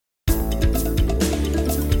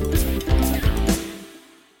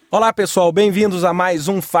Olá pessoal, bem-vindos a mais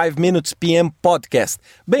um 5 Minutes PM Podcast.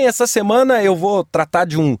 Bem, essa semana eu vou tratar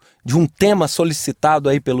de um tema solicitado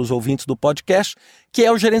aí pelos ouvintes do podcast, que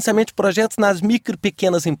é o gerenciamento de projetos nas micro e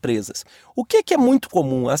pequenas empresas. O que é muito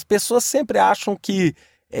comum? As pessoas sempre acham que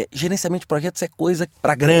gerenciamento de projetos é coisa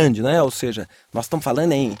para grande, né? Ou seja, nós estamos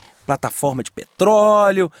falando em plataforma de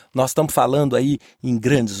petróleo, nós estamos falando aí em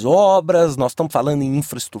grandes obras, nós estamos falando em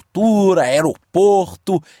infraestrutura,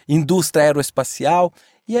 aeroporto, indústria aeroespacial.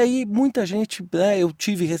 E aí muita gente, eu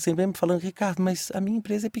tive recentemente falando, Ricardo, mas a minha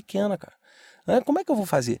empresa é pequena, cara. Como é que eu vou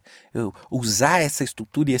fazer? Eu usar essa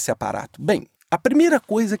estrutura e esse aparato? Bem, a primeira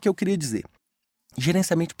coisa que eu queria dizer,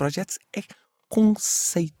 gerenciamento de projetos é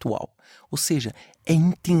conceitual, ou seja, é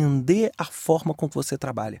entender a forma com que você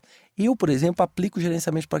trabalha. Eu, por exemplo, aplico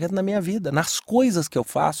gerenciamento de projetos na minha vida, nas coisas que eu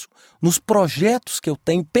faço, nos projetos que eu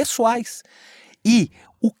tenho pessoais. E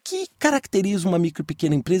o que caracteriza uma micro e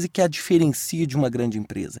pequena empresa e que a diferencia de uma grande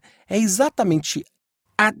empresa? É exatamente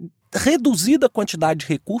a reduzida quantidade de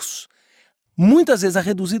recursos, muitas vezes a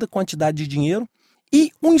reduzida quantidade de dinheiro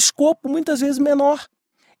e um escopo muitas vezes menor.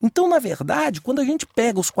 Então, na verdade, quando a gente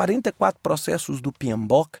pega os 44 processos do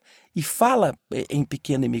PMBOK e fala em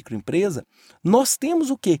pequena e microempresa, nós temos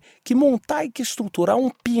o quê? Que montar e que estruturar um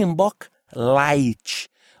PMBOK Lite.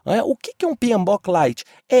 O que é um PMBOK Lite?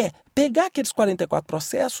 É pegar aqueles 44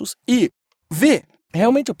 processos e ver,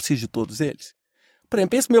 realmente eu preciso de todos eles? Por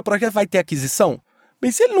exemplo, esse meu projeto vai ter aquisição?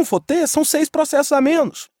 Bem, se ele não for ter, são 6 processos a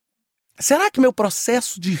menos. Será que meu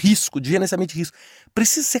processo de risco, de gerenciamento de risco,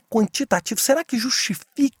 precisa ser quantitativo? Será que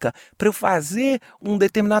justifica para eu fazer um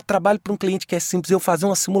determinado trabalho para um cliente que é simples, eu fazer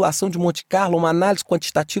uma simulação de Monte Carlo, uma análise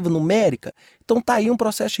quantitativa numérica? Então tá aí, um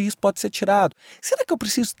processo de risco pode ser tirado. Será que eu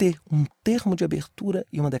preciso ter um termo de abertura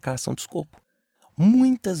e uma declaração de escopo?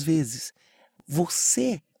 Muitas vezes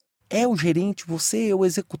você é o gerente, você é o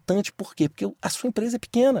executante. Por quê? Porque a sua empresa é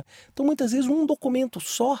pequena. Então, muitas vezes, um documento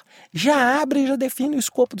só já abre e já define o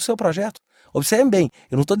escopo do seu projeto. Observem bem,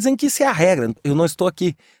 eu não estou dizendo que isso é a regra, eu não estou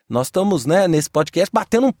aqui. Nós estamos, nesse podcast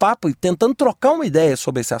batendo um papo e tentando trocar uma ideia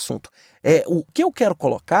sobre esse assunto. O que eu quero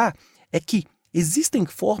colocar é que existem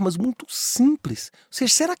formas muito simples. Ou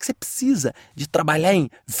seja, será que você precisa de trabalhar em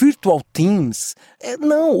virtual teams?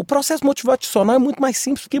 Não, o processo motivacional é muito mais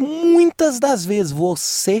simples, porque muitas das vezes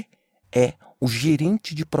você é o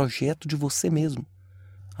gerente de projeto de você mesmo.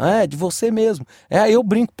 De você mesmo. Eu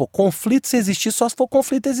brinco, conflito se existir só se for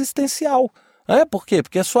conflito existencial. Por quê?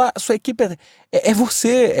 Porque a sua equipe é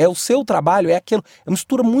você, é o seu trabalho, é aquilo. É uma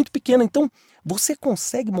mistura muito pequena. Então, você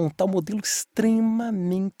consegue montar um modelo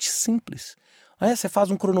extremamente simples. Você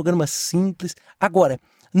faz um cronograma simples. Agora,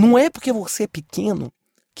 não é porque você é pequeno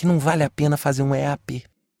que não vale a pena fazer um EAP.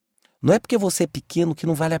 Não é porque você é pequeno que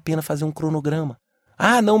não vale a pena fazer um cronograma.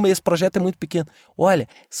 Não, mas esse projeto é muito pequeno. Olha,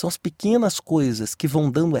 são as pequenas coisas que vão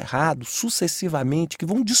dando errado sucessivamente, que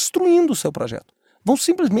vão destruindo o seu projeto. Vão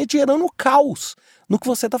simplesmente gerando caos no que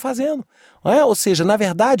você está fazendo. Ou seja, na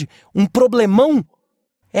verdade, um problemão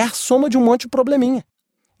é a soma de um monte de probleminha.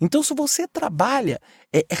 Então, se você trabalha,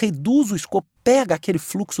 reduz o escopo, pega aquele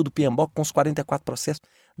fluxo do PMBOK com os 44 processos,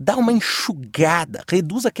 dá uma enxugada,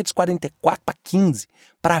 reduz aqueles 44 para 15,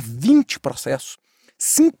 para 20 processos,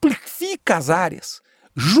 simplifica as áreas,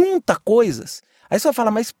 junta coisas. Aí você vai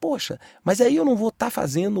falar, mas poxa, mas aí eu não vou estar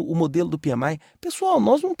fazendo o modelo do PMI. Pessoal,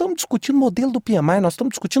 nós não estamos discutindo o modelo do PMI, nós estamos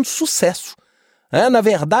discutindo sucesso. Na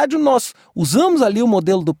verdade, nós usamos ali o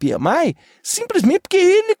modelo do PMI simplesmente porque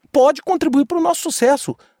ele pode contribuir para o nosso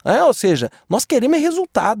sucesso. Ou seja, nós queremos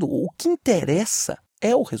resultado. O que interessa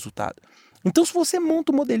é o resultado. Então, se você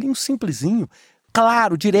monta um modelinho simplesinho,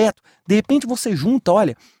 claro, direto, de repente você junta,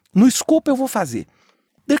 olha, no escopo eu vou fazer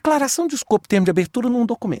declaração de escopo, termo de abertura num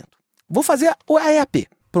documento. Vou fazer a EAP.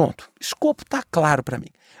 Pronto, escopo está claro para mim.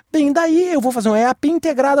 Bem, daí eu vou fazer uma EAP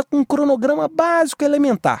integrada com um cronograma básico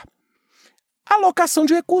elementar. Alocação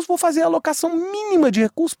de recursos, vou fazer a alocação mínima de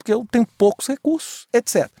recursos, porque eu tenho poucos recursos,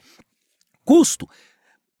 etc. Custo.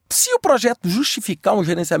 Se o projeto justificar um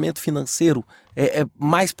gerenciamento financeiro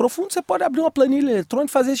mais profundo, você pode abrir uma planilha eletrônica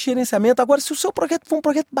e fazer esse gerenciamento. Agora, se o seu projeto for um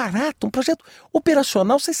projeto barato, um projeto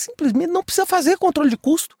operacional, você simplesmente não precisa fazer controle de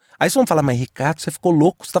custo. Aí vocês vão falar, mas Ricardo, você ficou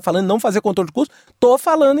louco, você está falando em não fazer controle de custo? Estou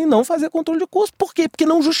falando em não fazer controle de custo. Por quê? Porque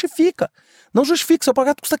não justifica. Não justifica, seu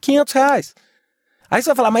projeto custa R$500. Aí você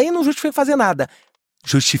vai falar, mas aí não justifica fazer nada.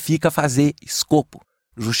 Justifica fazer escopo.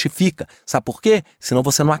 Justifica. Sabe por quê? Senão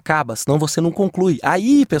você não acaba, senão você não conclui.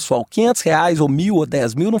 Aí, pessoal, R$500 ou 1.000 ou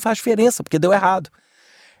 10.000 não faz diferença, porque deu errado.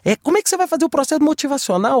 Como é que você vai fazer o processo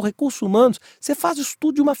motivacional, recursos humanos? Você faz isso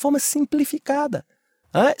tudo de uma forma simplificada.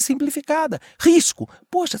 Simplificada. Risco.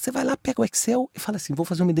 Poxa, você vai lá, pega o Excel e fala assim, vou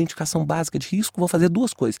fazer uma identificação básica de risco, vou fazer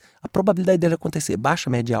 2 coisas. A probabilidade dele acontecer, baixa,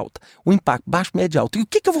 média, alta. O impacto, baixo, média, alta. E o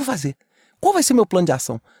que eu vou fazer? Qual vai ser meu plano de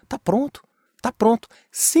ação? Tá pronto. Tá pronto.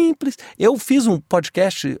 Simples. Eu fiz um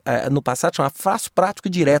podcast no passado chamado Fácil, Prático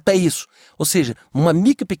e Direto. É isso. Ou seja, uma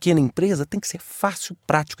micro e pequena empresa tem que ser fácil,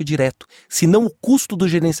 prático e direto. Senão o custo do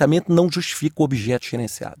gerenciamento não justifica o objeto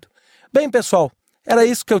gerenciado. Bem, pessoal, era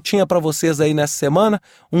isso que eu tinha para vocês aí nessa semana.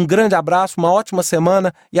 Um grande abraço, uma ótima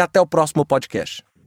semana e até o próximo podcast.